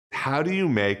How do you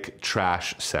make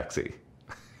trash sexy?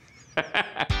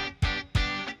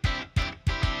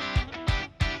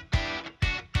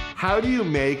 How do you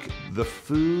make the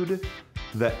food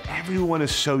that everyone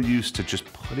is so used to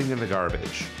just putting in the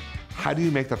garbage? How do you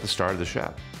make that the star of the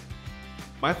show?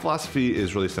 My philosophy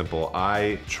is really simple.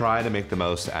 I try to make the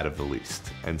most out of the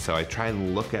least. And so I try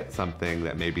and look at something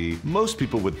that maybe most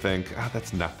people would think, oh,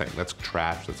 that's nothing, that's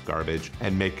trash, that's garbage,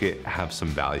 and make it have some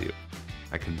value.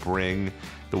 I can bring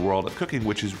the world of cooking,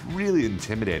 which is really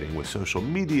intimidating with social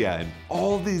media and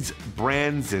all these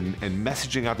brands and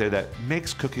messaging out there that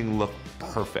makes cooking look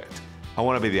perfect. I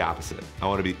want to be the opposite. I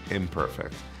want to be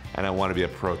imperfect, and I want to be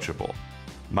approachable.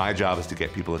 My job is to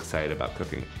get people excited about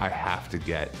cooking. I have to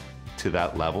get to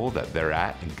that level that they're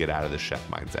at and get out of the chef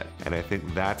mindset. And I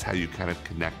think that's how you kind of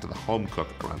connect to the home cook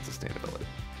around sustainability.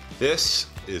 This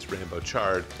is rainbow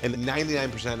chard, and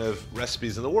 99% of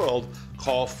recipes in the world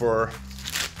call for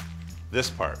this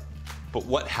part. But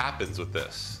what happens with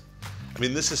this? I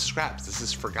mean, this is scraps, this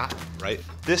is forgotten, right?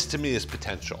 This to me is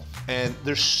potential. And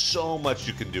there's so much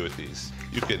you can do with these.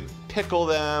 You can pickle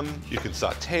them, you can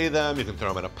saute them, you can throw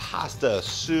them in a pasta,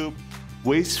 soup.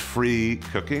 Waste-free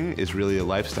cooking is really a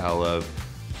lifestyle of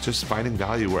just finding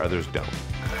value where others don't.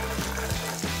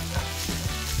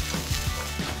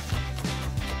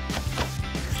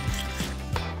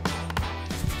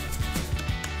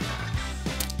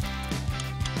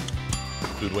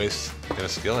 Food waste in a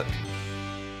skillet.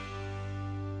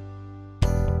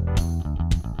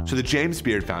 So the James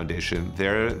Beard Foundation,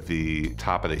 they're the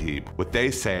top of the heap. What they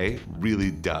say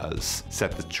really does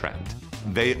set the trend.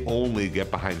 They only get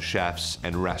behind chefs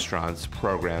and restaurants,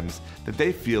 programs that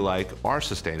they feel like are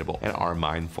sustainable and are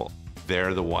mindful.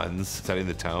 They're the ones setting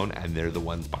the tone, and they're the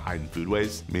ones behind food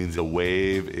waste. It means the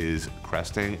wave is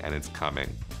cresting and it's coming.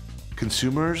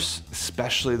 Consumers,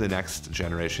 especially the next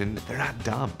generation, they're not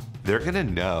dumb. They're gonna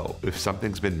know if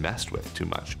something's been messed with too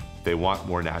much. They want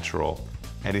more natural.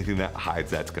 Anything that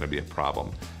hides that's gonna be a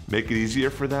problem. Make it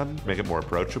easier for them, make it more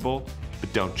approachable,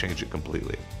 but don't change it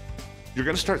completely. You're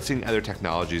gonna start seeing other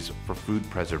technologies for food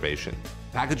preservation.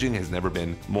 Packaging has never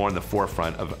been more in the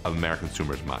forefront of American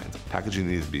consumers' minds. Packaging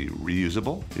needs to be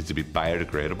reusable, needs to be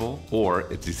biodegradable, or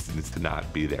it just needs to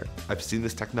not be there. I've seen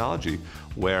this technology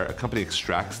where a company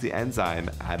extracts the enzyme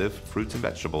out of fruits and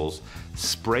vegetables,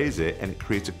 sprays it, and it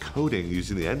creates a coating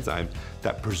using the enzyme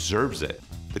that preserves it.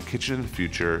 The kitchen in the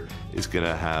future is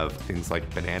gonna have things like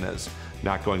bananas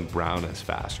not going brown as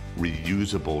fast,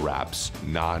 reusable wraps,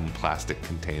 non-plastic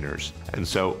containers. And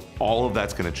so all of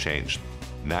that's gonna change.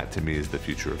 And that to me is the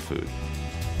future of food.